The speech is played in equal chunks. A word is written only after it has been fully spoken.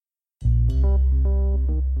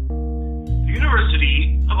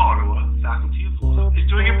University of Ottawa Faculty of Law is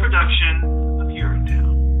doing a production of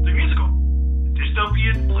Urinetown, the musical,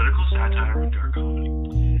 dystopian political satire and dark comedy.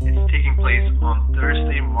 It's taking place on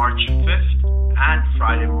Thursday, March 5th and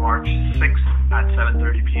Friday, March 6th at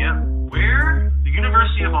 7:30 p.m., where the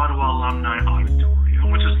University of Ottawa Alumni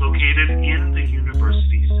Auditorium, which is located in the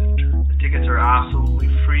University Centre. The tickets are absolutely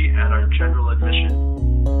free and are general admission.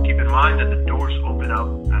 Keep in mind that the doors open up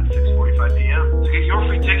at 6:45 p.m. To get your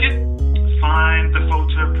free ticket, find the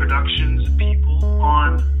Photo Productions people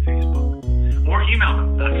on Facebook or email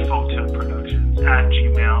them at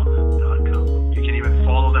photoproductions@gmail.com. You can even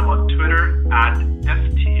follow them on Twitter at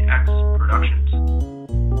FTXProductions.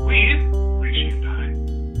 We, Rishi and I,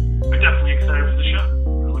 are definitely excited for the show.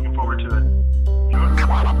 We're looking forward to it.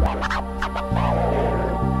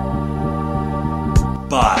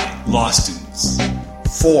 By law students.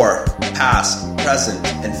 For past, present,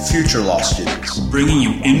 and future law students. Bringing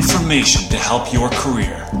you information to help your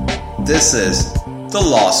career. This is The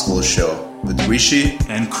Law School Show with Rishi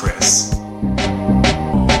and Chris.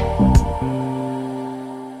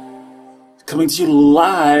 Coming to you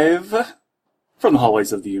live from the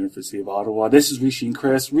hallways of the University of Ottawa. This is Rishi and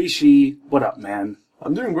Chris. Rishi, what up, man?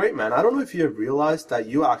 I'm doing great, man. I don't know if you have realized that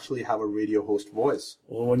you actually have a radio host voice.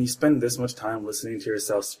 Well, when you spend this much time listening to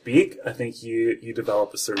yourself speak, I think you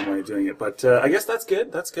develop a certain way of doing it. But I guess that's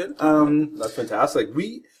good. That's good. That's fantastic.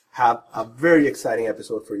 We have a very exciting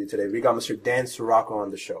episode for you today. We got Mr. Dan Ciraco on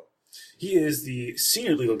the show. He is the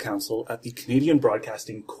Senior Legal Counsel at the Canadian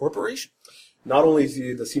Broadcasting Corporation. Not only is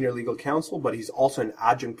he the Senior Legal Counsel, but he's also an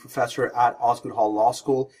adjunct professor at Osgoode Hall Law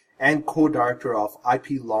School and co-director of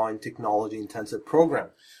IP Law and Technology Intensive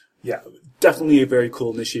Program. Yeah, definitely a very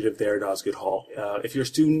cool initiative there at Osgoode Hall. If you're a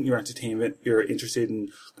student, you're entertainment, you're interested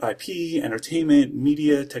in IP, entertainment,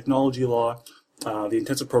 media, technology law, the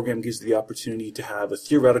intensive program gives you the opportunity to have a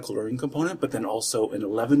theoretical learning component, but then also an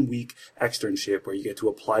 11-week externship where you get to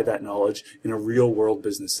apply that knowledge in a real-world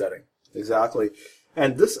business setting. Exactly.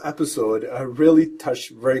 And this episode really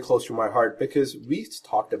touched very close to my heart because we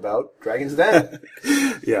talked about Dragon's Den.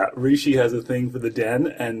 Yeah, Rishi has a thing for the Den,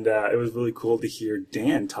 and it was really cool to hear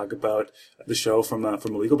Dan talk about the show from a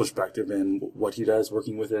legal perspective and what he does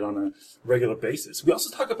working with it on a regular basis. We also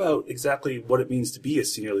talk about exactly what it means to be a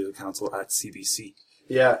senior legal counsel at CBC.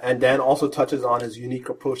 Yeah, and Dan also touches on his unique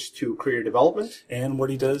approach to career development. And what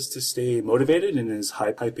he does to stay motivated in his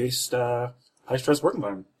high-paced, high-stress work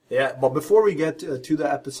environment. Yeah, but before we get to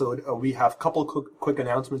the episode, we have a couple quick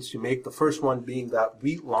announcements to make. The first one being that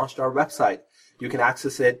we launched our website. You can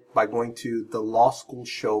access it by going to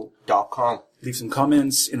thelawschoolshow.com. Leave some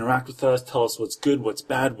comments, interact with us, tell us what's good, what's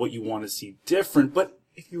bad, what you want to see different. But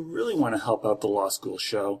if you really want to help out the Law School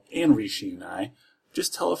Show and Rishi and I,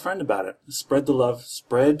 just tell a friend about it. Spread the love,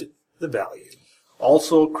 spread the value.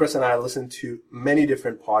 Also, Chris and I listen to many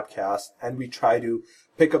different podcasts, and we try to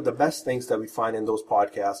pick up the best things that we find in those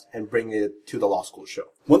podcasts and bring it to the Law School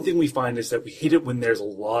Show. One thing we find is that we hate it when there's a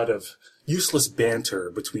lot of useless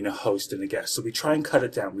banter between a host and a guest. So we try and cut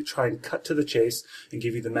it down. We try and cut to the chase and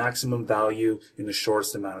give you the maximum value in the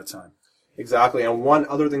shortest amount of time. Exactly. And one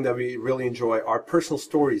other thing that we really enjoy are personal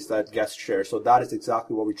stories that guests share. So that is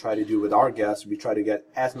exactly what we try to do with our guests. We try to get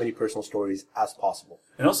as many personal stories as possible.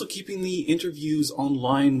 And also keeping the interviews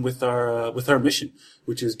online with our mission,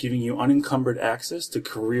 which is giving you unencumbered access to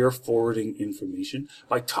career forwarding information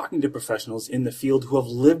by talking to professionals in the field who have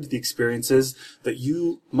lived the experiences that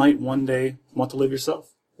you might one day want to live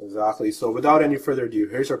yourself. Exactly. So without any further ado,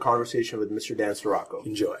 here's our conversation with Mr. Dan Ciraco.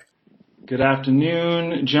 Enjoy. Good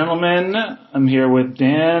afternoon, gentlemen. I'm here with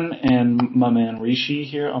Dan and my man Rishi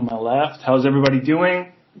here on my left. How's everybody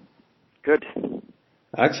doing? Good.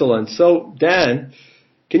 Excellent. So, Dan,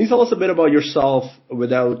 can you tell us a bit about yourself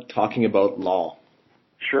without talking about law?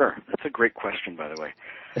 Sure. That's a great question, by the way.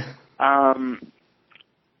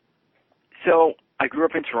 So I grew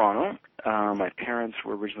up in Toronto. My parents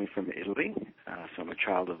were originally from Italy, so I'm a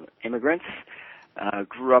child of immigrants.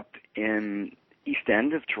 Grew up in East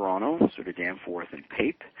End of Toronto, sort of Danforth and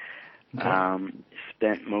Pape. Okay.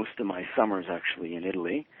 Spent most of my summers actually in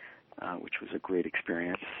Italy, which was a great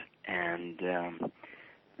experience, and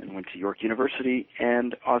went to York University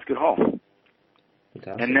and Osgoode Hall.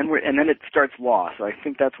 Fantastic. And then it starts law, so I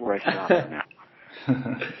think that's where I stop now.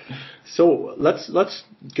 So let's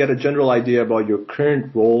get a general idea about your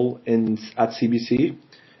current role at CBC.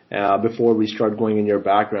 Before we start going in your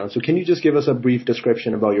background. So can you just give us a brief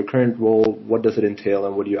description about your current role? What does it entail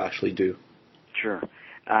and what do you actually do? Sure.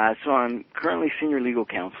 So I'm currently Senior Legal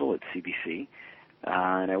Counsel at CBC,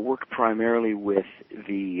 and I work primarily with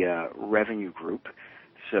the revenue group.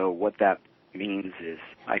 So what that means is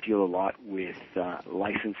I deal a lot with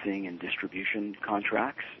licensing and distribution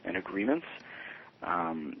contracts and agreements.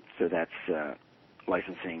 So that's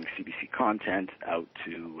licensing CBC content out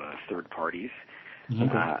to third parties.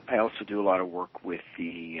 Mm-hmm. I also do a lot of work with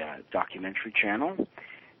the documentary channel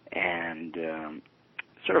and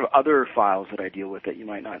sort of other files that I deal with that you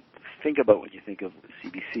might not think about when you think of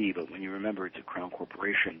CBC, but when you remember it's a Crown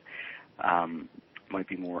Corporation, might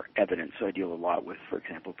be more evident. So I deal a lot with, for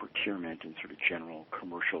example, procurement and sort of general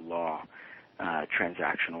commercial law,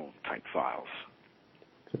 transactional type files.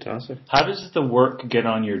 Fantastic. How does the work get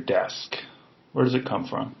on your desk? Where does it come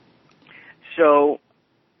from? So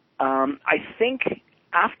I think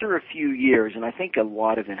after a few years, and I think a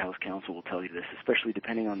lot of in-house counsel will tell you this, especially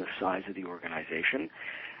depending on the size of the organization,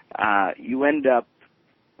 you end up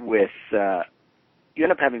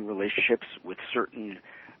having relationships with certain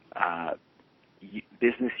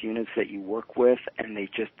business units that you work with, and they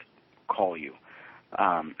just call you.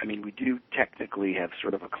 I mean, we do technically have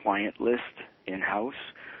sort of a client list in-house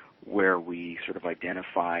where we sort of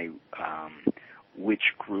identify which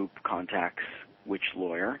group contacts which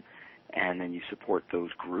lawyer, and then you support those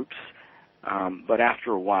groups. But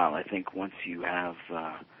after a while, I think once you've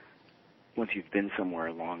been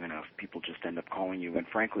somewhere long enough, people just end up calling you. And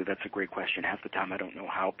frankly, that's a great question. Half the time, I don't know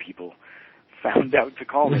how people found out to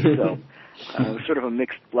call me. So it was sort of a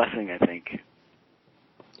mixed blessing, I think.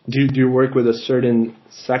 Do you work with a certain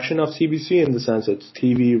section of CBC in the sense it's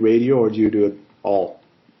TV, radio, or do you do it all?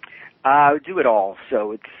 I do it all.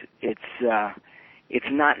 So it's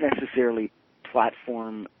not necessarily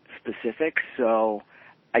platform specific. So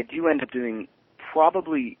I do end up doing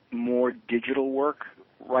probably more digital work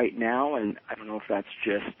right now, and I don't know if that's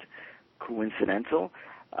just coincidental,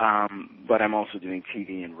 but I'm also doing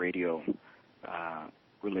TV and radio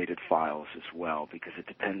related files as well, because it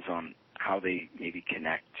depends on how they maybe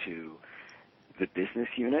connect to the business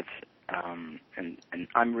units, and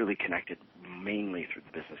I'm really connected mainly through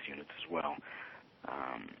the business units as well,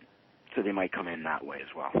 so they might come in that way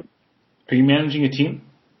as well. Are you managing a team?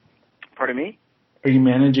 Pardon me? Are you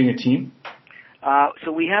managing a team?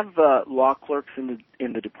 So we have law clerks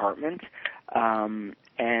in the department,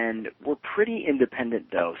 and we're pretty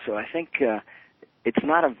independent though. So I think it's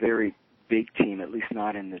not a very big team, at least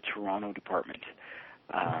not in the Toronto department.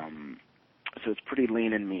 So it's pretty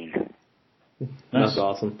lean and mean. That's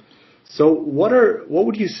awesome. So what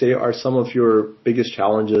would you say are some of your biggest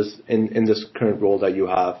challenges in this current role that you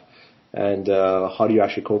have, and how do you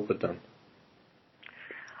actually cope with them?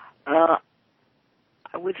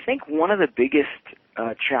 I would think one of the biggest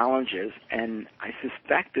challenges, and I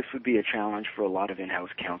suspect this would be a challenge for a lot of in-house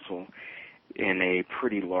counsel in a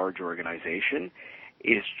pretty large organization,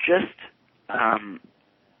 is just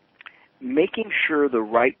making sure the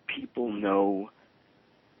right people know,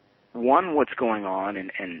 one, what's going on,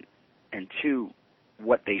 and two,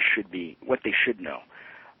 what they should know.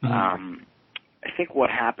 Mm-hmm. I think what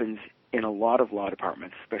happens in a lot of law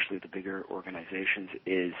departments, especially the bigger organizations,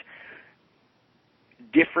 is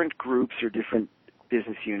different groups or different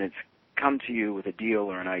business units come to you with a deal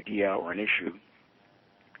or an idea or an issue,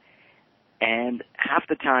 and half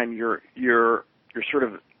the time you're sort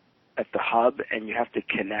of at the hub, and you have to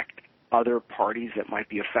connect other parties that might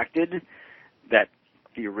be affected that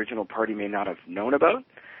the original party may not have known about.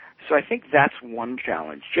 So I think that's one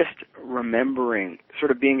challenge, just remembering,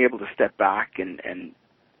 sort of being able to step back and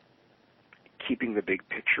keeping the big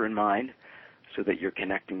picture in mind so that you're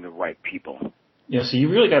connecting the right people. Yeah, so you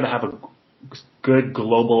really got to have a good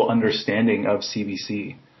global understanding of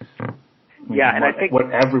CBC. And I think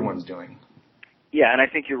what everyone's doing. Yeah, and I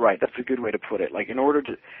think you're right. That's a good way to put it. Like, in order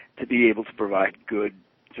to be able to provide good,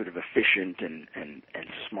 sort of efficient and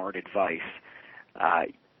smart advice,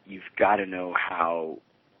 you've got to know how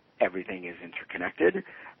everything is interconnected.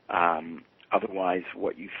 Otherwise,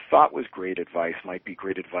 what you thought was great advice might be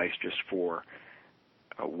great advice just for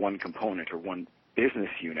one component or one business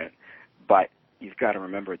unit, but you've got to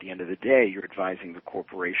remember, at the end of the day, you're advising the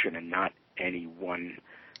corporation and not any one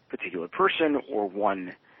particular person or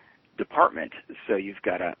one department. So you've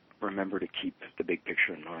got to remember to keep the big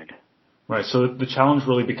picture in mind. Right. So the challenge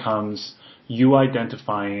really becomes you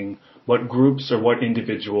identifying what groups or what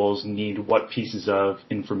individuals need what pieces of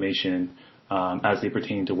information as they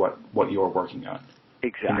pertain to what you're working on.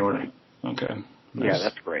 Exactly. Okay. Nice. Yeah,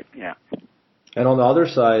 that's great. Yeah. And on the other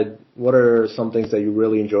side, what are some things that you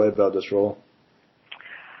really enjoy about this role?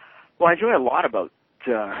 Well, I enjoy a lot about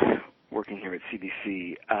working here at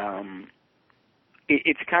CBC.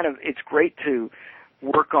 It's great to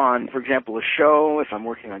work on, for example, a show, if I'm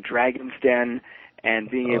working on Dragon's Den, and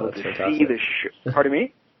being able to see the show. Pardon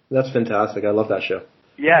me? That's fantastic. I love that show.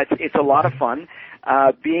 Yeah, it's a lot of fun.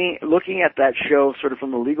 Looking at that show sort of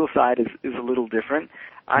from the legal side is a little different.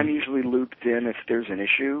 I'm usually looped in if there's an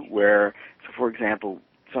issue where, so for example,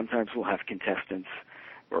 sometimes we'll have contestants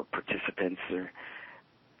or participants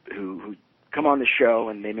who come on the show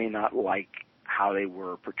and they may not like how they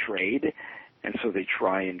were portrayed, and so they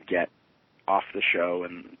try and get off the show,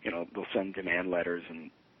 and they'll send demand letters,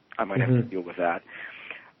 and I might have to deal with that.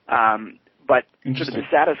 But sort of the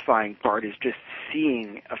satisfying part is just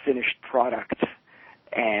seeing a finished product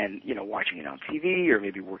and, watching it on TV, or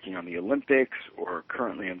maybe working on the Olympics, or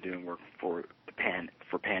currently I'm doing work for Pan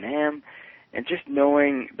Am, and just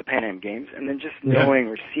knowing the Pan Am Games, and then just knowing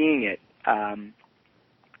or seeing it,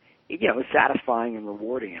 is satisfying and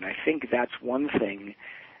rewarding. And I think that's one thing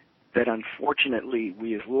that unfortunately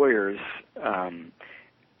we as lawyers don't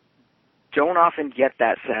often get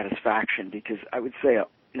that satisfaction, because I would say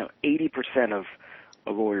 80% of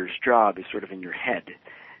a lawyer's job is sort of in your head,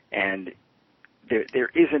 and there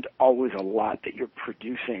isn't always a lot that you're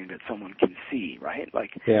producing that someone can see, right?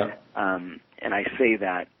 And I say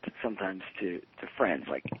that sometimes to friends,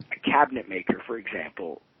 like a cabinet maker, for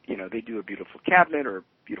example. They do a beautiful cabinet or a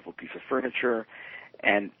beautiful piece of furniture,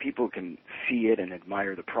 and people can see it and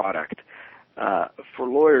admire the product. For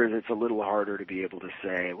lawyers, it's a little harder to be able to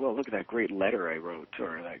say, well, look at that great letter I wrote,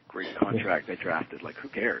 or that great contract I drafted. Like, who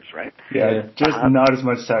cares, right? Yeah, just not as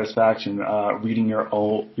much satisfaction reading your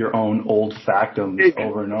own old factums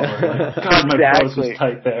over and over. Like, God, my prose was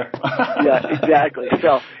tight there. Yeah, exactly.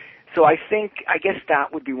 So I guess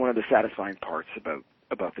that would be one of the satisfying parts about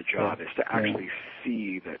the job, is to actually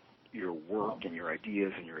see that your work and your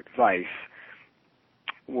ideas and your advice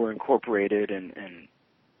were incorporated and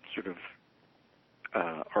sort of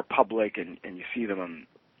are public, and you see them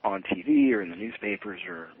on TV or in the newspapers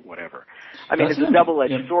or whatever. I mean, it's a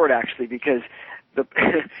double-edged sword, actually, because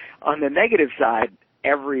on the negative side,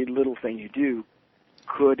 every little thing you do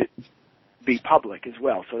could be public as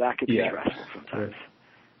well, so that could be stressful sometimes.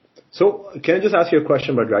 So can I just ask you a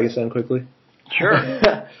question about Dragonstein quickly? Sure.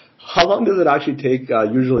 How long does it actually take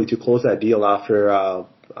usually to close that deal after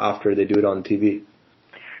they do it on TV?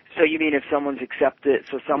 So you mean if someone's accepted,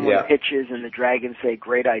 so someone pitches and the Dragons say,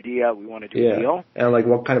 great idea, we want to do a deal? And like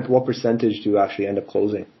what percentage do you actually end up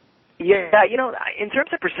closing? Yeah, in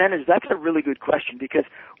terms of percentage, that's a really good question, because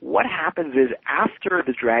what happens is after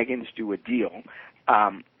the Dragons do a deal,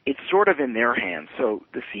 it's sort of in their hands. So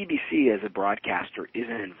the CBC as a broadcaster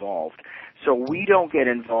isn't involved. So we don't get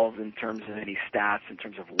involved in terms of any stats, in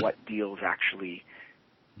terms of what deals actually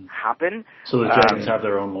happen. So the Dragons have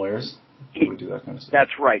their own lawyers? We do that kind of stuff.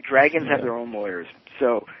 That's right. Dragons have their own lawyers.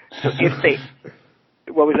 So if they...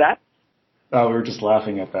 What was that? Oh, we were just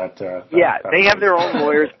laughing at that. They have their own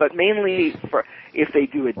lawyers, but mainly for if they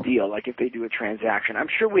do a deal, like if they do a transaction. I'm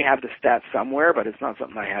sure we have the stats somewhere, but it's not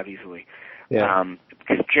something I have easily. Yeah.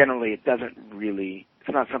 Because generally it's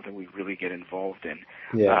not something we really get involved in.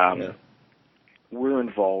 We're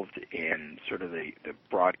involved in sort of the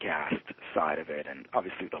broadcast side of it, and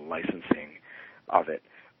obviously the licensing of it.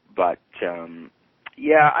 But,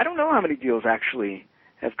 I don't know how many deals actually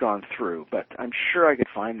have gone through, but I'm sure I could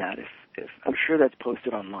find that if I'm sure that's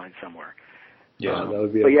posted online somewhere. Yeah, that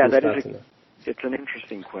would be it's an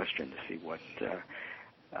interesting question to see what,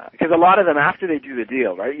 because a lot of them, after they do the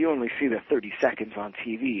deal, right, you only see the 30 seconds on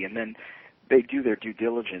TV, and then they do their due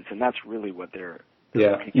diligence, and that's really what they're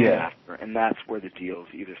looking after, and that's where the deals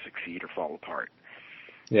either succeed or fall apart.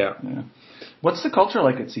 Yeah. What's the culture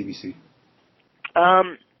like at CBC?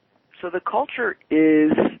 So the culture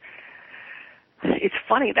is, it's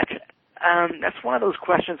funny, that's one of those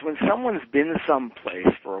questions when someone's been someplace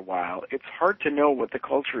for a while, it's hard to know what the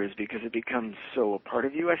culture is because it becomes so a part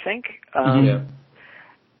of you, I think.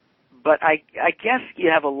 But I guess you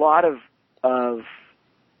have a lot of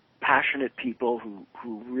passionate people who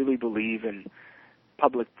really believe in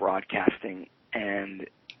public broadcasting, and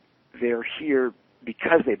they're here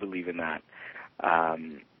because they believe in that.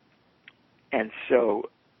 And so,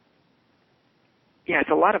 it's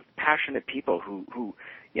a lot of passionate people who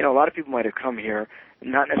a lot of people might have come here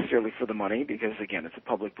not necessarily for the money, because again, it's a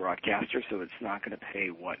public broadcaster, so it's not going to pay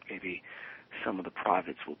what maybe some of the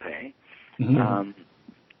privates will pay. Mm-hmm.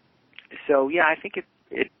 I think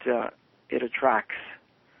it attracts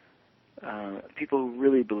people who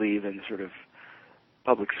really believe in sort of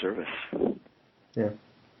public service. Yeah.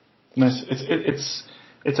 Nice.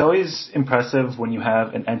 It's always impressive when you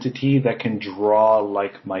have an entity that can draw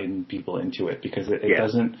like-minded people into it, because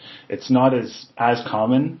it's not as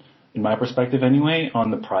common, in my perspective anyway,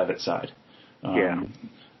 on the private side.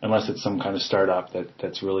 unless it's some kind of startup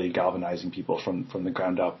that's really galvanizing people from the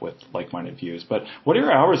ground up with like-minded views. But what are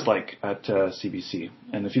your hours like at CBC?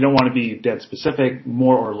 And if you don't want to be dead specific,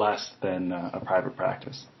 more or less than a private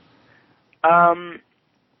practice?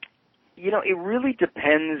 It really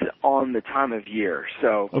depends on the time of year.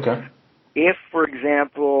 So okay. If, for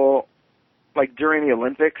example, like during the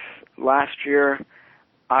Olympics last year,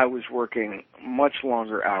 I was working much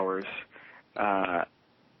longer hours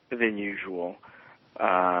than usual,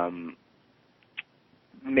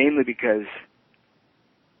 mainly because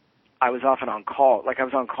I was often on call. Like I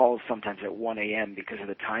was on calls sometimes at 1 a.m. because of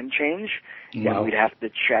the time change. Wow. And we'd have to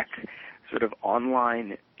check sort of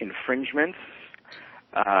online infringements.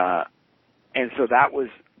 And so that was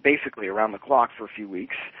basically around the clock for a few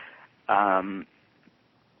weeks.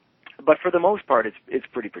 But for the most part, it's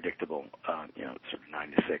pretty predictable, sort of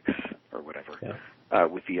 9 to 6 or whatever,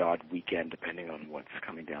 with the odd weekend depending on what's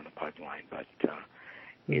coming down the pipeline. But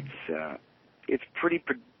it's pretty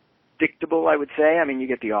predictable, I would say. I mean, you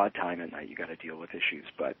get the odd time at night you got to deal with issues,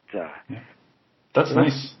 but that's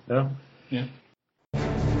nice. Yeah.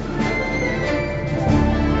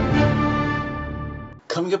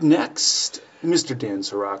 Coming up next, Mr. Dan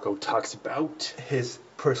Ciraco talks about His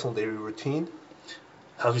personal daily routine,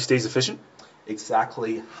 how he stays efficient,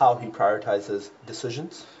 exactly how he prioritizes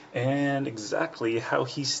decisions, and exactly how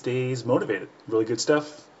he stays motivated. Really good stuff.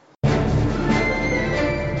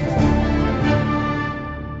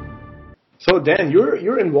 So Dan,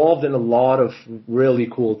 you're involved in a lot of really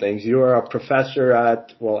cool things. You're a professor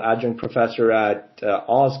adjunct professor at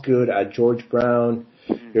Osgood, at George Brown.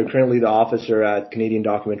 You're currently the officer at Canadian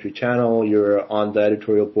Documentary Channel. You're on the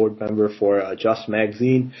editorial board member for Just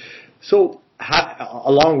Magazine. So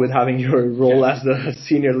along with having your role as the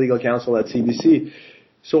senior legal counsel at CBC,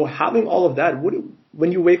 so having all of that,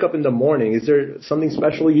 when you wake up in the morning, is there something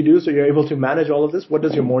special you do so you're able to manage all of this? What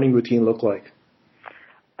does your morning routine look like?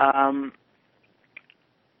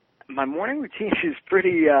 My morning routine is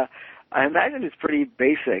pretty, I imagine it's pretty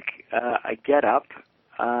basic. I get up.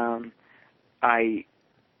 I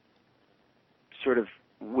sort of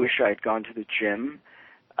wish I'd gone to the gym,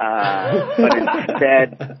 but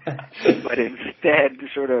instead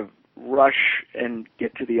sort of rush and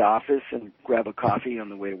get to the office and grab a coffee on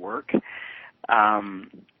the way to work. And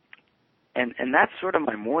that's sort of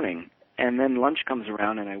my morning. And then lunch comes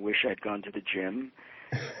around and I wish I'd gone to the gym.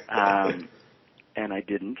 And I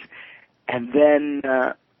didn't. And then,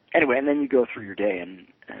 anyway, and then you go through your day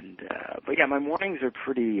but yeah, my mornings are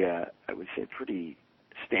pretty, I would say pretty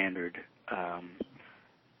standard,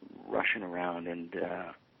 rushing around and,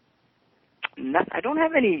 I don't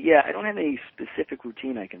have any specific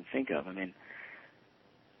routine I can think of. I mean,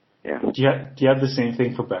 yeah. Do you have the same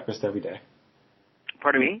thing for breakfast every day?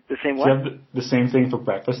 Pardon me? The same what? Do you have the same thing for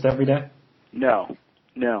breakfast every day? No.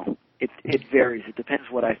 It varies. It depends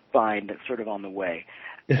what I find sort of on the way.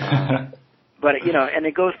 But, and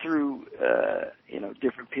it goes through,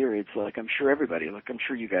 different periods. Like I'm sure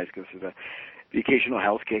you guys go through the occasional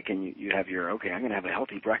health kick and you have I'm going to have a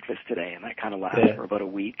healthy breakfast today. And that kind of lasts for about a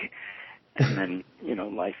week. And then,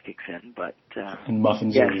 life kicks in. But, and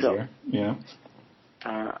muffins are easier. Yeah.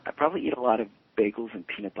 I probably eat a lot of bagels and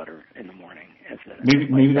peanut butter in the morning.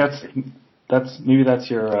 Maybe that's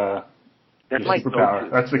your, that's my superpower.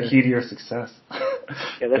 That's the key to your success.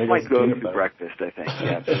 Yeah, that's my go-to breakfast, I think.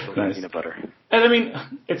 Yeah, nice. Peanut butter. And I mean,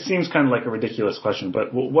 it seems kind of like a ridiculous question,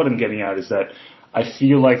 but what I'm getting at is that I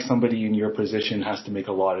feel like somebody in your position has to make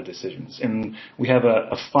a lot of decisions, and we have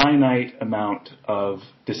a finite amount of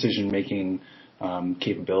decision-making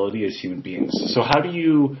capability as human beings. So how do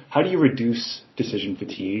you reduce decision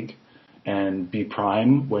fatigue and be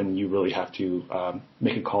prime when you really have to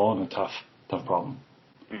make a call on a tough problem?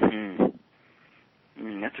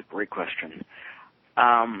 Mm-hmm. That's a great question.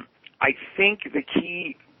 I think the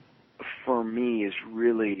key for me is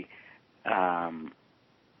really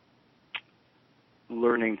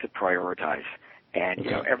learning to prioritize. And,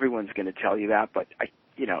 everyone's going to tell you that, but,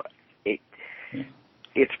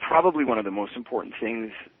 it's probably one of the most important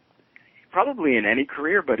things, probably in any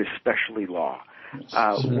career, but especially law.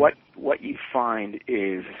 What you find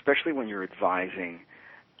is, especially when you're advising,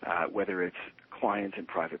 whether it's clients in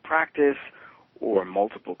private practice or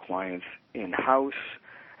multiple clients in-house,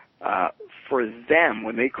 for them,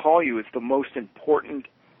 when they call you, it's the most important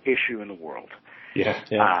issue in the world.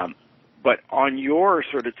 Yeah. But on your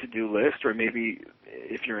sort of to-do list, or maybe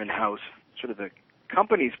if you're in-house, sort of the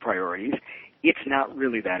company's priorities, it's not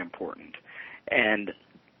really that important. And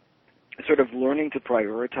sort of learning to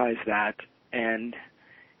prioritize that and,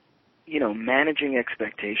 managing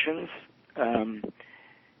expectations,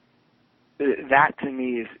 that to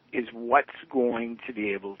me is what's going to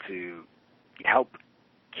be able to help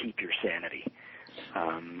keep your sanity.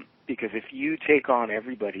 Because if you take on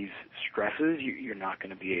everybody's stresses, you're not going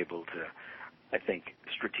to be able to, I think,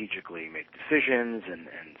 strategically make decisions and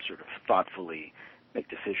sort of thoughtfully make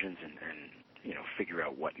decisions and figure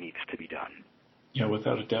out what needs to be done. Yeah,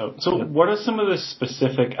 without a doubt. So what are some of the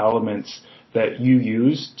specific elements that you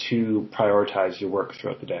use to prioritize your work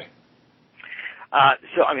throughout the day?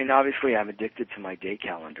 Obviously I'm addicted to my day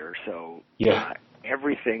calendar, so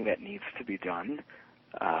everything that needs to be done,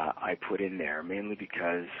 I put in there, mainly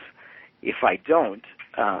because if I don't,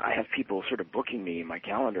 I have people sort of booking me in my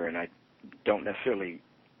calendar, and I don't necessarily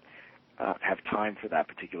have time for that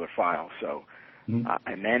particular file. So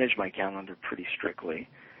I manage my calendar pretty strictly.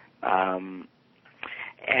 And,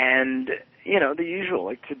 the usual,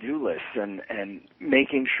 like to-do lists and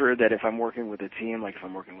making sure that if I'm working with a team, like if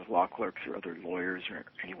I'm working with law clerks or other lawyers or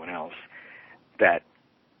anyone else, that,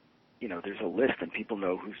 there's a list and people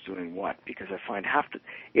know who's doing what, because I find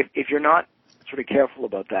if you're not sort of careful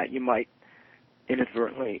about that, you might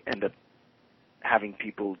inadvertently end up having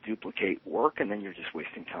people duplicate work, and then you're just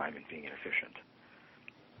wasting time and being inefficient.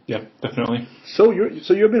 Yeah, definitely. So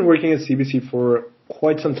you've been working at CBC for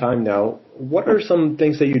quite some time now. What are some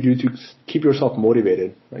things that you do to keep yourself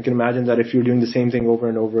motivated? I can imagine that if you're doing the same thing over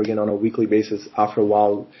and over again on a weekly basis, after a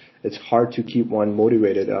while, it's hard to keep one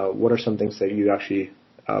motivated. What are some things that you actually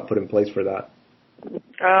put in place for that?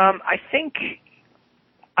 I think,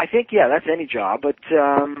 that's any job. But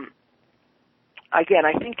again,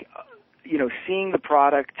 I think, seeing the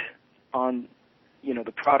product on,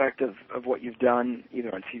 the product of what you've done,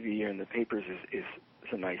 either on TV or in the papers, is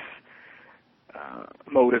a nice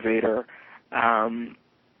motivator.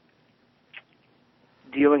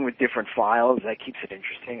 Dealing with different files, that keeps it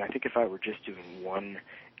interesting. I think if I were just doing one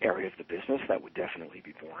area of the business, that would definitely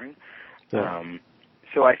be boring. Yeah.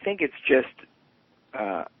 So I think it's just,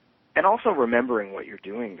 and also remembering what you're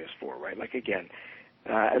doing this for, right? Like, again,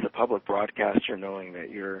 as a public broadcaster, knowing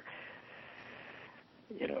that you're,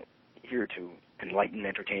 here to enlighten,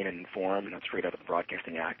 entertain, and inform, and that's straight out of the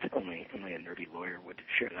Broadcasting Act. Only a nerdy lawyer would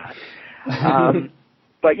share that.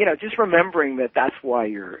 But just remembering that that's why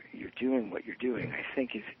you're doing what you're doing, I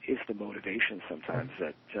think is the motivation sometimes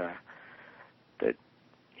that it's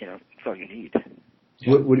all you need.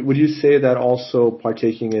 Would you say that also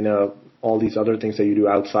partaking in all these other things that you do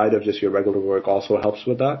outside of just your regular work also helps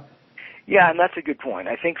with that? Yeah, and that's a good point.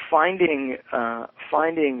 I think finding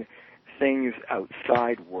things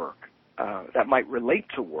outside work that might relate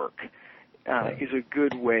to work is a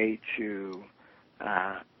good way to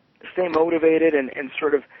stay motivated and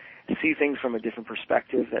sort of see things from a different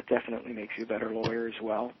perspective. That definitely makes you a better lawyer as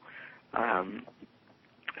well.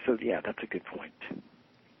 So yeah, that's a good point.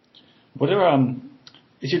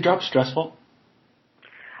 Is your job stressful?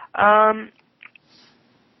 I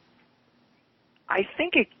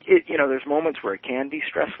think it there's moments where it can be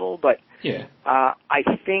stressful, but I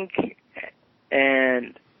think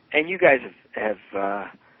and you guys have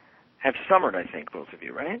summered, I think, both of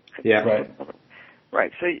you, right? Yeah.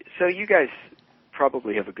 Right. So you guys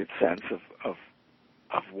probably have a good sense of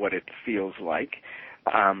what it feels like.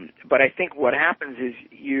 But I think what happens is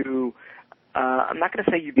you I'm not going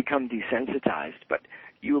to say you become desensitized, but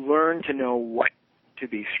you learn to know what to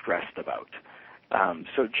be stressed about.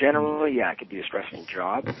 So generally, it could be a stressful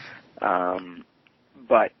job,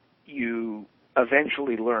 but you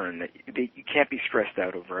eventually learn that you can't be stressed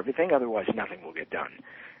out over everything, otherwise nothing will get done.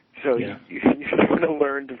 So you sort of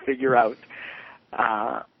learn to figure out,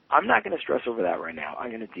 I'm not going to stress over that right now. I'm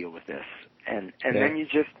going to deal with this. And then you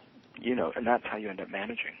just, and that's how you end up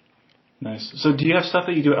managing. Nice. So do you have stuff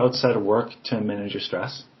that you do outside of work to manage your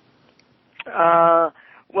stress?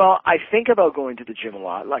 Well, I think about going to the gym a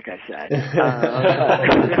lot, like I said.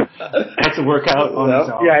 That's a workout on its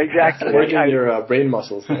own. Yeah, exactly. Working your brain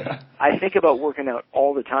muscles. I think about working out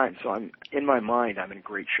all the time, so in my mind, I'm in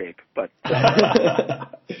great shape. But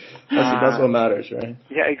that's what matters, right?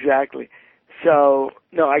 Yeah, exactly. So,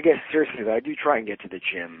 no, I guess seriously, I do try and get to the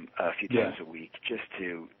gym a few times a week just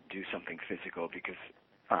to do something physical, because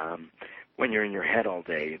when you're in your head all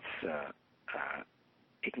day,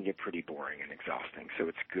 it can get pretty boring and exhausting. So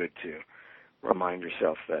it's good to remind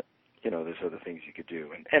yourself that, there's other things you could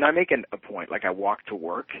do. And I make a point, like I walk to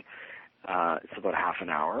work. It's about half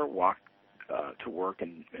an hour walk to work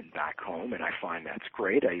and back home, and I find that's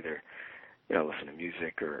great. I either, listen to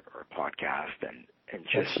music or podcast, and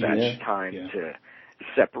just that time to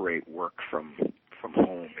separate work from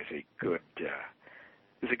home is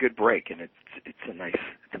a good break, and it's a nice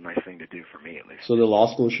thing to do for me, at least. So the law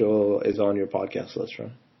school show is on your podcast list,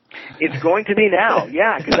 right? It's going to be now,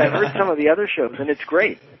 yeah, because I've heard some of the other shows, and it's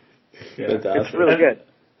great. Yeah. It's really good.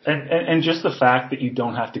 And just the fact that you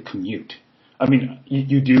don't have to commute. I mean,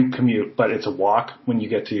 you do commute, but it's a walk when you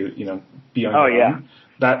get to, be on your own.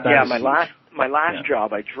 That yeah, is my last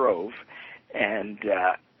job I drove, and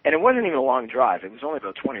it wasn't even a long drive. It was only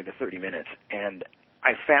about 20 to 30 minutes, and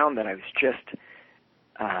I found that I was just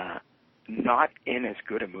not in as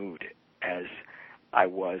good a mood as I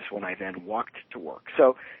was when I then walked to work.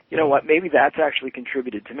 So, you know what, maybe that's actually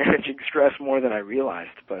contributed to managing stress more than I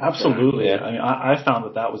realized. But absolutely. I mean, I found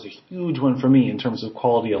that was a huge one for me in terms of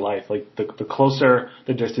quality of life. Like, the closer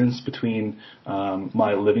the distance between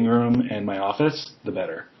my living room and my office, the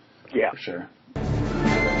better. Yeah. For sure.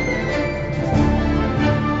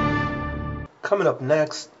 Coming up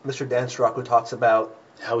next, Mr. Dan Ciraco talks about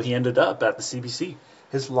How he ended up at the CBC.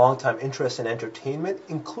 his longtime interest in entertainment,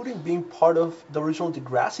 including being part of the original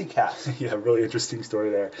Degrassi cast. Yeah, really interesting story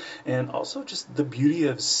there. And also just the beauty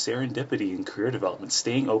of serendipity in career development,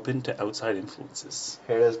 staying open to outside influences.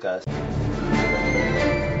 Here it is, guys.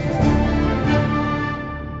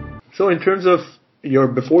 So in terms of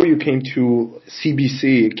before you came to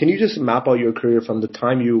CBC, can you just map out your career from the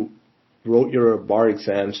time you wrote your bar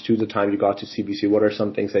exams to the time you got to CBC? What are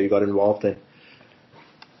some things that you got involved in?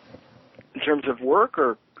 In terms of work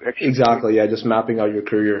or... Exactly, yeah, just mapping out your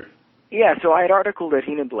career. Yeah, so I had articled at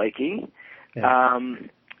Heenan Blakey, and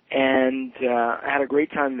I had a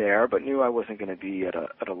great time there, but knew I wasn't going to be at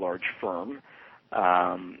a large firm.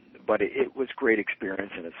 But it was great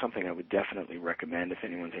experience, and it's something I would definitely recommend if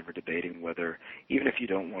anyone's ever debating whether, even if you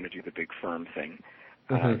don't want to do the big firm thing,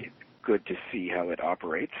 it's good to see how it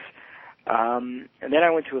operates. And then I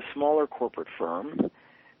went to a smaller corporate firm,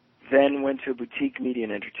 then went to a boutique media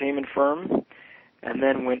and entertainment firm, and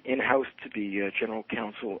then went in-house to be general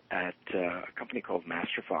counsel at a company called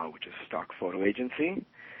Masterfile, which is a stock photo agency.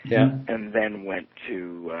 Yeah. And then went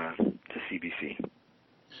to CBC.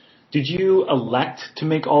 Did you elect to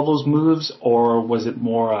make all those moves, or was it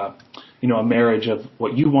more a marriage of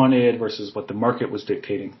what you wanted versus what the market was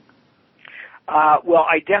dictating? Well,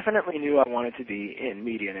 I definitely knew I wanted to be in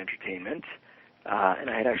media and entertainment, and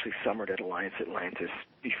I had actually summered at Alliance Atlantis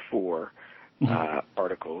before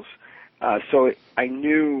articles, so I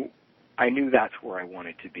knew that's where I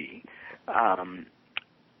wanted to be.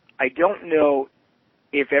 I don't know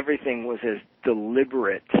if everything was as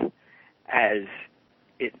deliberate as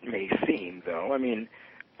it may seem, though. I mean,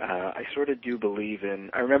 I sort of do believe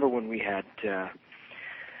in. I remember when we had.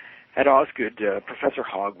 At Osgood, Professor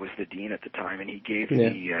Hogg was the dean at the time, and he gave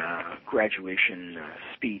the graduation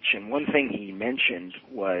speech. And one thing he mentioned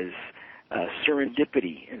was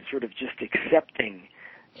serendipity and sort of just accepting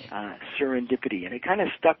serendipity. And it kind of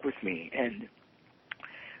stuck with me. And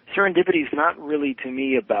serendipity is not really, to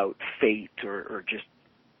me, about fate or just,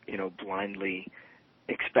 blindly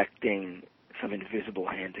expecting some invisible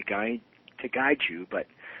hand to guide you, but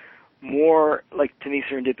more like, to me,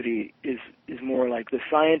 serendipity is more like the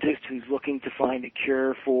scientist who's looking to find a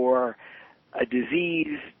cure for a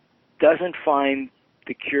disease doesn't find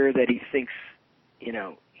the cure that he thinks, he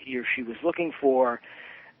or she was looking for,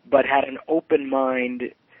 but had an open mind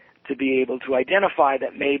to be able to identify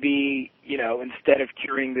that maybe, instead of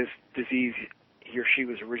curing this disease he or she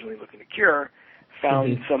was originally looking to cure,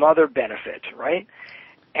 found some other benefit, right?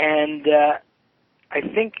 And I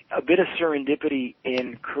think a bit of serendipity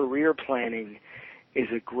in career planning is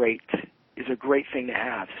a great thing to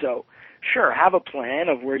have. So, sure, have a plan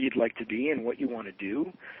of where you'd like to be and what you want to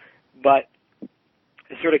do, but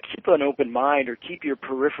sort of keep an open mind or keep your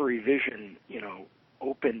periphery vision,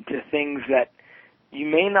 open to things that you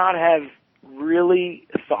may not have really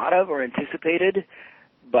thought of or anticipated,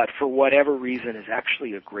 but for whatever reason is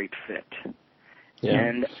actually a great fit. Yeah.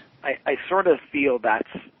 And I sort of feel that's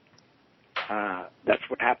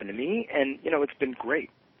what happened to me, and it's been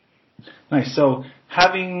great. Nice. So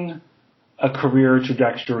having a career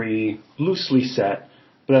trajectory loosely set,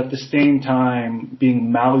 but at the same time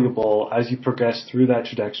being malleable as you progress through that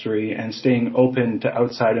trajectory and staying open to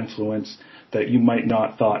outside influence that you might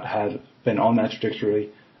not thought had been on that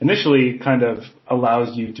trajectory, initially kind of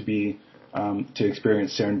allows you to be to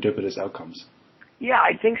experience serendipitous outcomes. Yeah,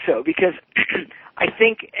 I think so, because I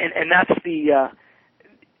think, and that's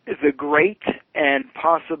the great and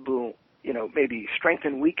possible, maybe strength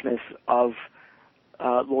and weakness of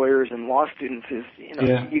lawyers and law students is,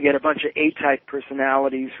 you get a bunch of A-type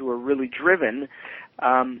personalities who are really driven.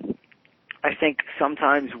 I think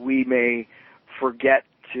sometimes we may forget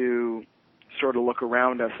to sort of look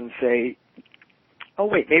around us and say, oh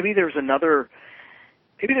wait, maybe there's another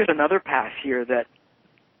path here that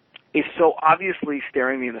is so obviously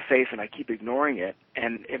staring me in the face, and I keep ignoring it,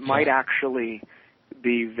 and it might actually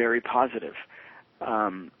be very positive.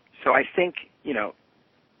 So I think,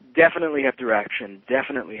 definitely have direction,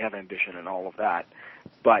 definitely have ambition and all of that,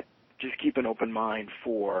 but just keep an open mind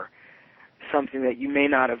for something that you may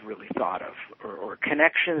not have really thought of, or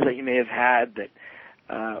connections that you may have had that,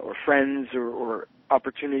 or friends or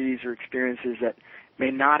opportunities or experiences that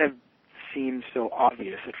may not have seemed so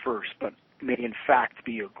obvious at first, but may in fact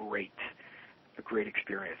be a great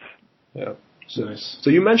experience. Yeah. So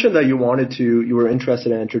you mentioned that you were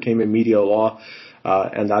interested in entertainment media law,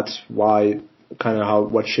 and that's why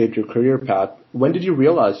what shaped your career path. When did you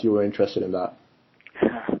realize you were interested in that?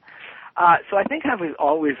 So I think I was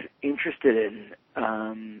always interested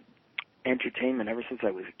in entertainment ever since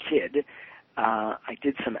I was a kid. I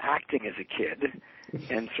did some acting as a kid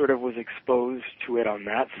and sort of was exposed to it on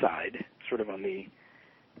that side, sort of on the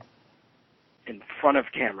in front of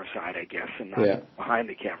camera side, I guess, and not behind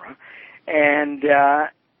the camera. And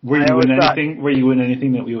were you in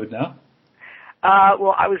anything that we would know?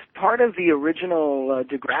 Well, I was part of the original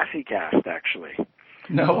Degrassi cast, actually.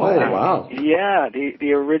 No way! Wow! Yeah,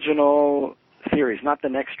 the original series, not the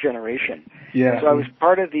Next Generation. Yeah. So I was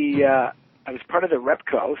part of the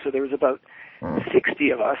Repco. So there was about 60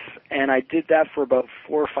 of us, and I did that for about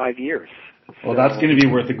 4 or 5 years. Well, that's going to be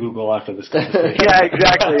worth a Google after this conversation. Yeah,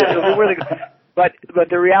 exactly. But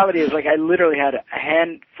the reality is, I literally had a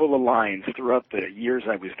handful of lines throughout the years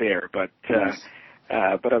I was there. But I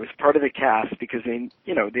was part of the cast because they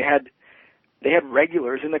had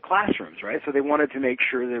regulars in the classrooms, right? So they wanted to make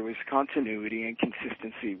sure there was continuity and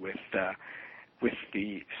consistency with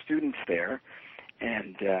the students there,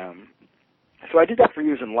 and so I did that for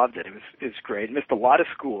years and loved it. It was great. Missed a lot of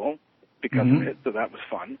school because of it, so that was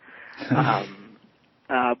fun.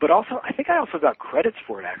 But also, I think I also got credits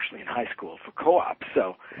for it actually in high school for co-op.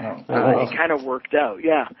 So it kind of worked out.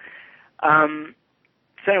 Yeah.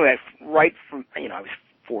 So anyway, right from I was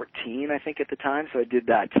 14, I think, at the time. So I did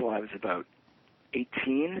that till I was about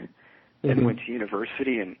 18, and went to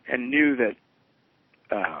university and knew that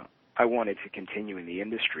I wanted to continue in the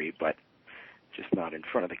industry, but just not in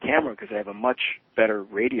front of the camera because I have a much better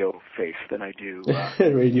radio face than I do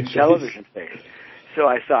television face. So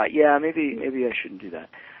I thought, maybe I shouldn't do that.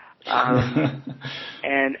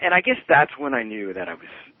 And I guess that's when I knew that I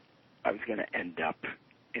was going to end up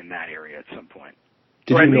in that area at some point.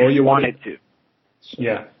 Did you know you wanted to?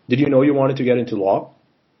 Yeah. Did you know you wanted to get into law?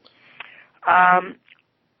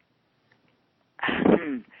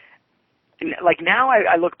 Now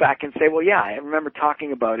I look back and say, well, I remember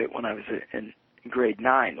talking about it when I was in grade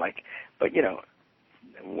 9. But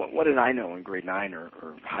what did I know in grade 9 or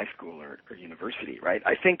high school or university, right?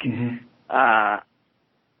 I think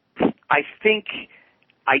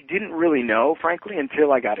I didn't really know, frankly,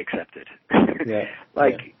 until I got accepted.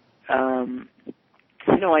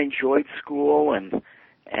 I enjoyed school and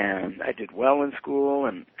I did well in school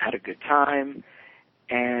and had a good time,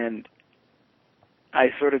 and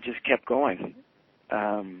I sort of just kept going.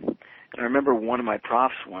 And I remember one of my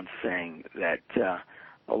profs once saying that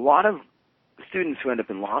a lot of students who end up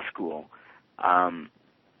in law school,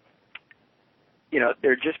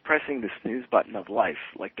 they're just pressing the snooze button of life.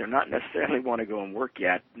 They're not necessarily want to go and work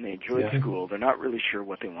yet, and they enjoyed school. They're not really sure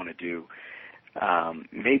what they want to do.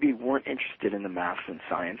 Maybe weren't interested in the maths and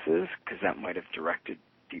sciences because that might have directed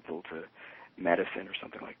people to medicine or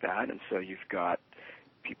something like that. And so you've got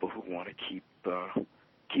people who want to keep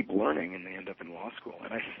learning, and they end up in law school.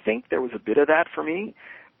 And I think there was a bit of that for me,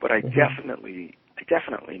 but I definitely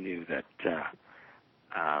knew that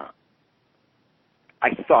I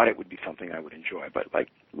thought it would be something I would enjoy. But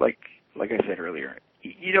like I said earlier,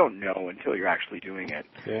 you don't know until you're actually doing it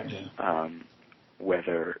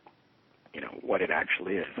whether what it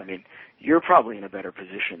actually is. I mean, you're probably in a better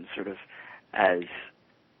position, sort of, as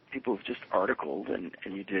people have just articled, and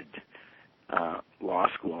you did law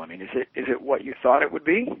school. I mean, is it what you thought it would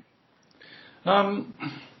be?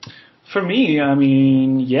 For me, I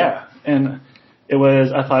mean, yeah. And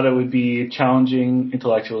I thought it would be challenging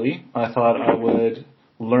intellectually. I thought I would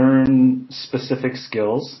learn specific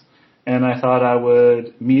skills, and I thought I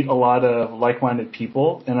would meet a lot of like-minded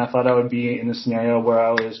people, and I thought I would be in a scenario where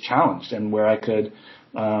I was challenged and where I could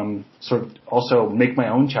sort of also make my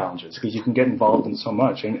own challenges, because you can get involved in so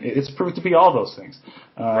much, and it's proved to be all those things.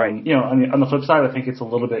 Right. On the flip side, I think it's a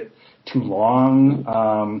little bit too long.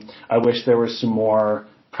 I wish there was some more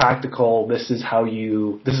practical, this is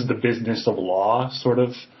the business of law sort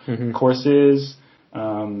of courses.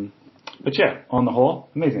 But yeah, on the whole,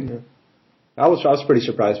 amazing. Mm-hmm. I was pretty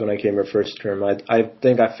surprised when I came here first term. I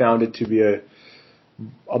think I found it to be a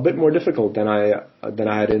a bit more difficult than I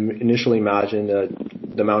had initially imagined.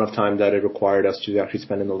 The amount of time that it required us to actually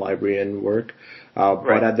spend in the library and work.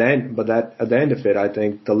 But at the end of it, I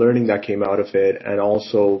think the learning that came out of it, and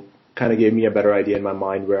also kind of gave me a better idea in my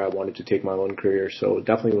mind where I wanted to take my own career. So it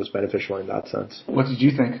definitely was beneficial in that sense. What did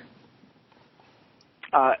you think?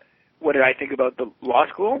 What did I think about the law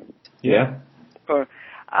school? Yeah.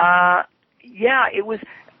 Yeah, it was.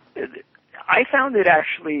 I found it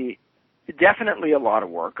actually definitely a lot of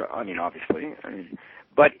work. I mean, obviously,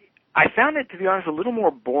 but I found it, to be honest, a little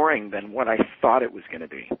more boring than what I thought it was going to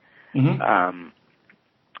be. Mm-hmm.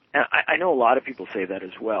 And I know a lot of people say that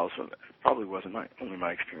as well, so it probably wasn't only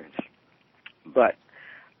my experience. But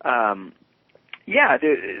yeah,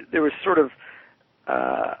 there was sort of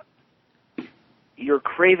you're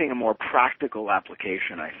craving a more practical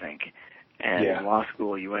application, I think. And in law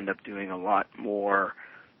school, you end up doing a lot more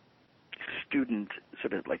student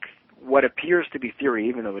sort of like what appears to be theory,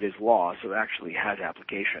 even though it is law, so it actually has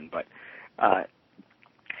application. But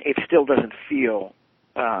it still doesn't feel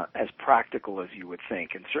as practical as you would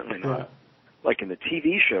think, and certainly not like in the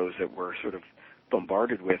TV shows that we're sort of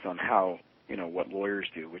bombarded with on how, what lawyers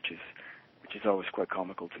do, which is always quite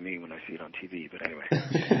comical to me when I see it on TV. But anyway,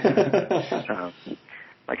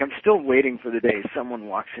 like I'm still waiting for the day someone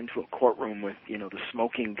walks into a courtroom with, the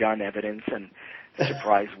smoking gun evidence and a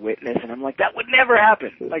surprise witness, and I'm like, that would never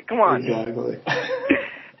happen. Like, come on. Exactly.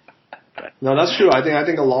 No, that's true. I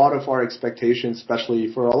think a lot of our expectations,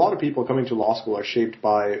 especially for a lot of people coming to law school, are shaped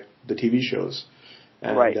by the TV shows.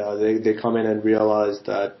 And they come in and realize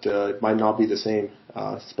that it might not be the same,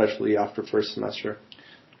 especially after first semester.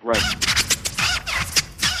 Right.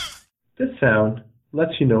 This sound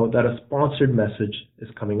lets you know that a sponsored message is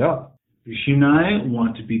coming up. Rishi and I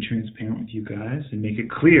want to be transparent with you guys and make it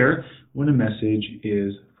clear when a message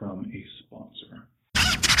is from a sponsor.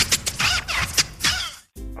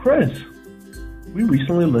 Chris, we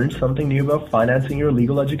recently learned something new about financing your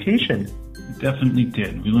legal education. We definitely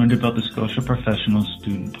did. We learned about the Scotia Professional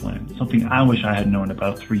Student Plan, something I wish I had known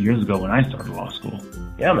about 3 years ago when I started law school.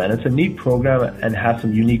 Yeah, man, it's a neat program and has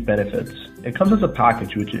some unique benefits. It comes as a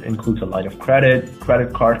package which includes a line of credit,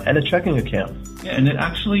 credit card, and a checking account. Yeah, and it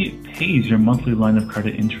actually pays your monthly line of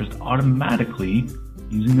credit interest automatically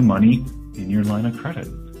using the money in your line of credit.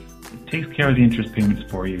 It takes care of the interest payments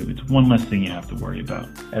for you. It's one less thing you have to worry about.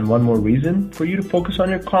 And one more reason for you to focus on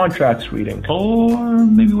your contracts reading. Or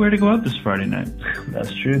maybe where to go out this Friday night.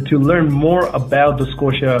 That's true. To learn more about the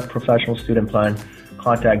Scotia Professional Student Plan,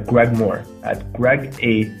 contact Greg Moore at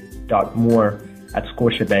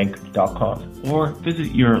grega.moore@scotiabank.com. Or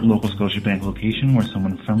visit your local Scotiabank location where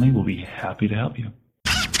someone friendly will be happy to help you.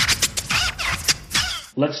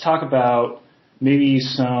 Let's talk about maybe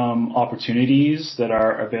some opportunities that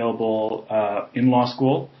are available in law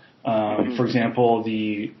school. For example,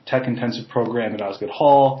 the tech-intensive program at Osgoode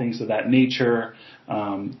Hall, things of that nature,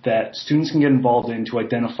 that students can get involved in to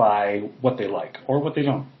identify what they like or what they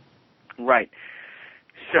don't. Right.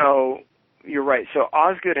 So you're right. So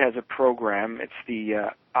Osgoode has a program. It's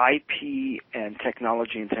the IP and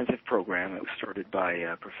Technology Intensive Program. It was started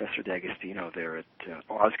by Professor D'Agostino there at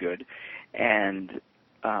Osgoode. And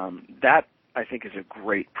that, I think, is a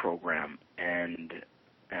great program. And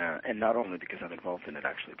not only because I'm involved in it,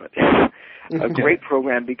 actually, but a great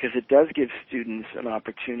program because it does give students an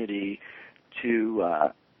opportunity to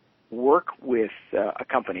work with a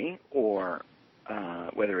company or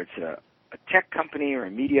whether it's a tech company or a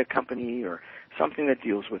media company or something that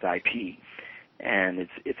deals with IP. And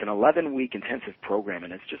it's an 11-week intensive program,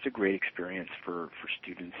 and it's just a great experience for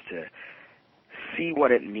students to see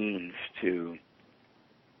what it means to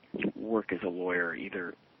work as a lawyer,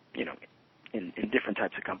 either, in different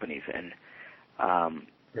types of companies. And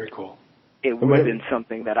very cool. It would have been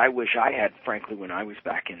something that I wish I had, frankly, when I was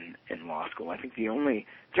back in law school. I think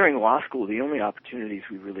during law school, the only opportunities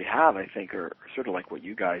we really have, I think, are sort of like what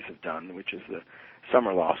you guys have done, which is the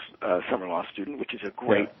summer law student, which is a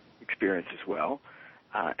great experience as well,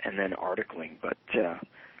 and then articling. But I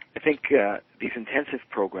think these intensive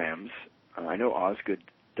programs, I know Osgoode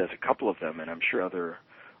does a couple of them, and I'm sure other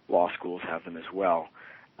law schools have them as well.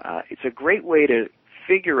 It's a great way to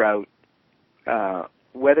figure out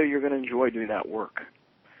whether you're going to enjoy doing that work.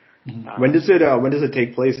 When does it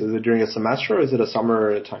take place? Is it during a semester or is it a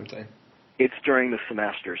summer time thing? It's during the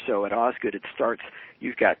semester. So at Osgoode, it starts.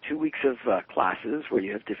 You've got 2 weeks of classes where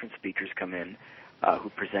you have different speakers come in who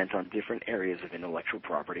present on different areas of intellectual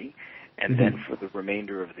property, and then for the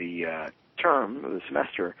remainder of the term, of the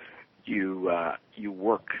semester, you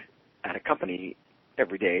work at a company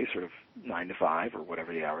every day, sort of 9 to 5 or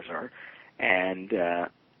whatever the hours are, and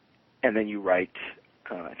then you write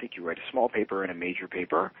I think you write a small paper and a major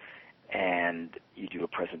paper, and you do a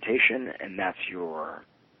presentation, and that's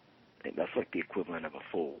like the equivalent of a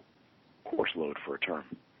full course load for a term.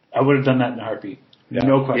 I would have done that in a heartbeat. Yeah.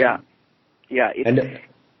 No question. Yeah.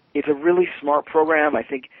 It's a really smart program. I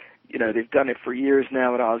think, they've done it for years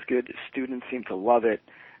now at Osgood. Students seem to love it.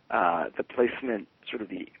 The placement, sort of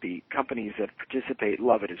the companies that participate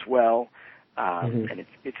love it as well. And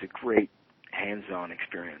it's a great hands-on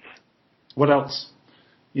experience. What else?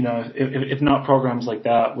 If not programs like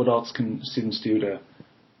that, what else can students do to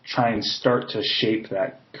try and start to shape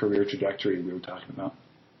that career trajectory we were talking about?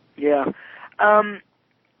 Yeah. I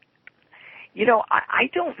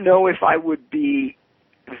don't know if I would be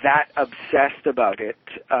that obsessed about it.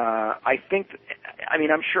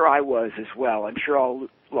 I'm sure I was as well. I'm sure all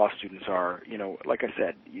law students are. Like I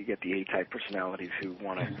said, you get the A-type personalities who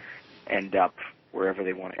want to end up wherever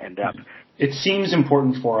they want to end up. It seems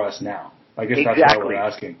important for us now. I guess Exactly. That's why we're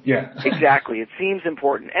asking. Yeah. Exactly. It seems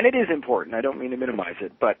important, and it is important. I don't mean to minimize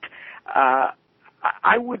it, but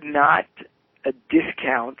I would not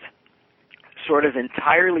discount sort of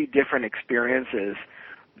entirely different experiences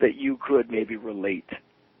that you could maybe relate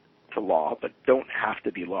to law, but don't have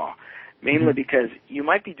to be law. Mainly because you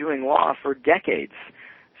might be doing law for decades,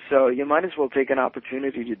 so you might as well take an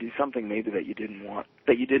opportunity to do something maybe that you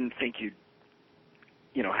didn't think you'd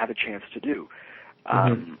have a chance to do.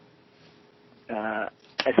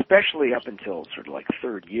 Especially up until sort of like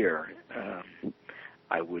third year,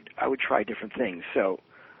 I would try different things. So,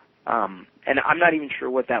 and I'm not even sure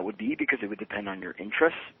what that would be because it would depend on your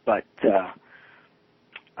interests. But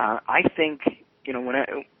I think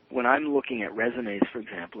when I'm looking at resumes, for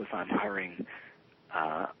example, if I'm hiring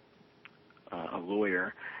a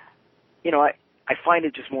lawyer, I find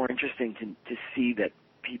it just more interesting to see that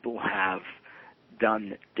people have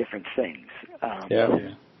done different things.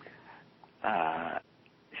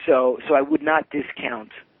 So I would not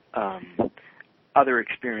discount other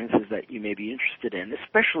experiences that you may be interested in,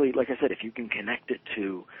 especially, like I said, if you can connect it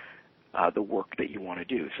to the work that you want to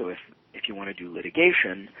do. So if you want to do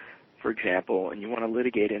litigation, for example, and you want to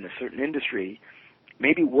litigate in a certain industry,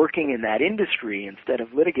 maybe working in that industry instead of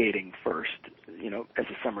litigating first, as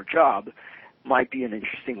a summer job, might be an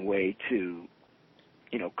interesting way to,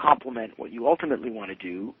 complement what you ultimately want to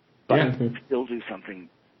do, but still do something,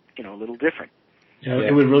 a little different. Yeah,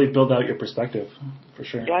 it would really build out your perspective, for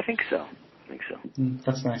sure. Yeah, I think so.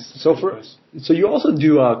 That's nice. So you also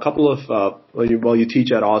do a couple of, you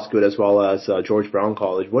teach at Osgood as well as George Brown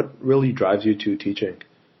College. What really drives you to teaching?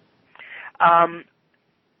 I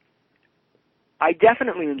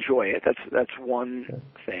definitely enjoy it. That's one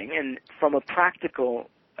thing. And from a practical,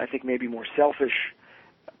 I think maybe more selfish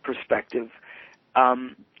perspective,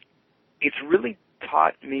 it's really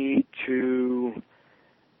taught me to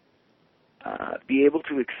be able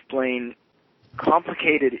to explain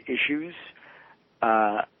complicated issues.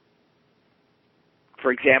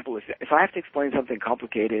 For example, if I have to explain something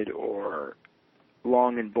complicated or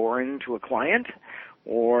long and boring to a client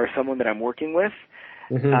or someone that I'm working with,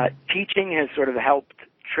 teaching has sort of helped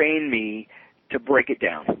train me to break it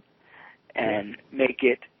down and make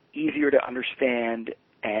it easier to understand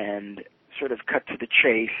and sort of cut to the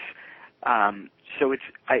chase. So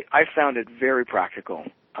I found it very practical.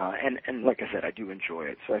 And like I said, I do enjoy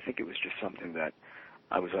it. So I think it was just something that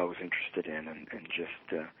I was always interested in and just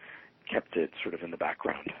kept it sort of in the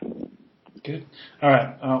background. Good. All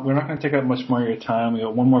right. We're not going to take up much more of your time. We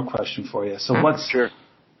got one more question for you. So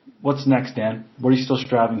what's next, Dan? What are you still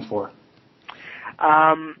striving for?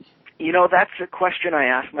 That's a question I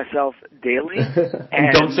ask myself daily.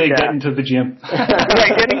 And don't say getting to the gym.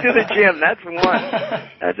 Yeah, getting to the gym. That's one.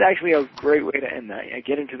 That's actually a great way to end that. Yeah,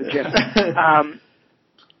 getting to the gym.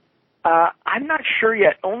 I'm not sure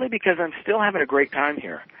yet, only because I'm still having a great time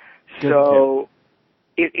here. So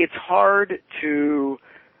it's hard to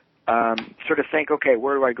sort of think, okay,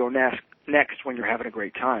 where do I go next when you're having a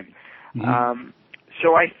great time?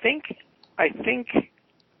 So I think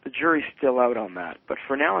the jury's still out on that. But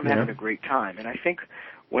for now, I'm having a great time. And I think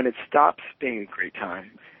when it stops being a great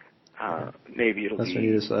time, maybe it'll be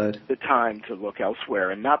the time to look elsewhere.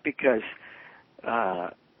 And not because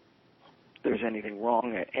there's anything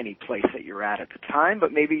wrong at any place that you're at the time,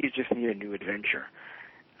 but maybe you just need a new adventure.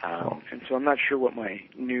 And so I'm not sure what my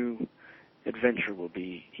new adventure will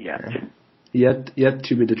be yet. Yet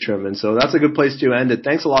to be determined. So that's a good place to end it.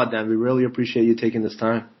 Thanks a lot, Dan. We really appreciate you taking this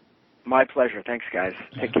time. My pleasure. Thanks, guys.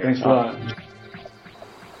 Take care. Thanks a lot.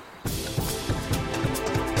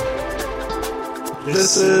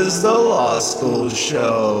 This is the Law School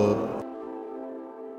Show.